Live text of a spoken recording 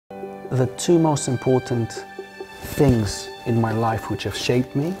The two most important things in my life which have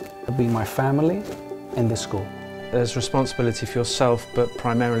shaped me have been my family and the school. There's responsibility for yourself, but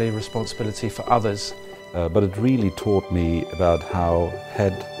primarily responsibility for others. But it really taught me about how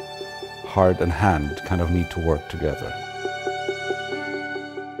head, heart and hand kind of need to work together.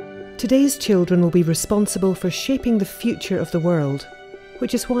 Today's children will be responsible for shaping the future of the world,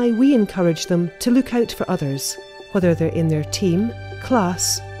 which is why we encourage them to look out for others, whether they're in their team,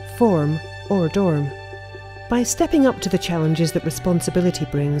 class, form or dorm. By stepping up to the challenges that responsibility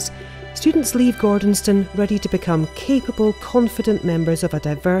brings, students leave Gordonstoun ready to become capable, confident members of a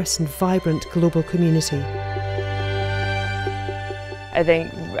diverse and vibrant global community. I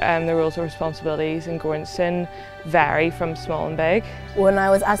think the roles and responsibilities in Gordonstoun vary from small and big. When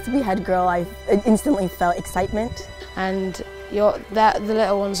I was asked to be head girl, I instantly felt excitement. And the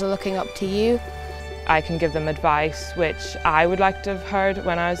little ones are looking up to you. I can give them advice which I would like to have heard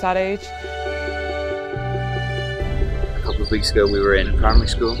when I was that age. A couple of weeks ago we were in primary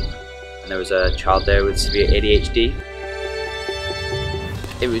school and there was a child there with severe ADHD.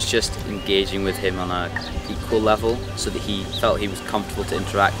 It was just engaging with him on an equal level so that he felt he was comfortable to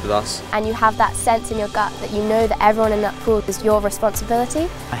interact with us. And you have that sense in your gut that you know that everyone in that pool is your responsibility.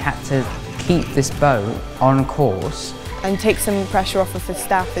 I had to keep this boat on course. And take some pressure off of the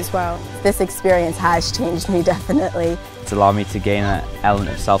staff as well. This experience has changed me definitely. It's allowed me to gain an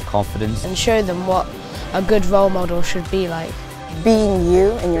element of self-confidence. And show them what a good role model should be like. Being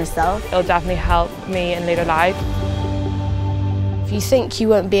you and yourself. It'll definitely help me in later life. If you think you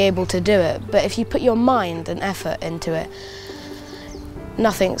won't be able to do it, but if you put your mind and effort into it,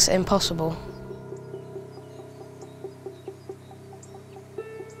 nothing's impossible.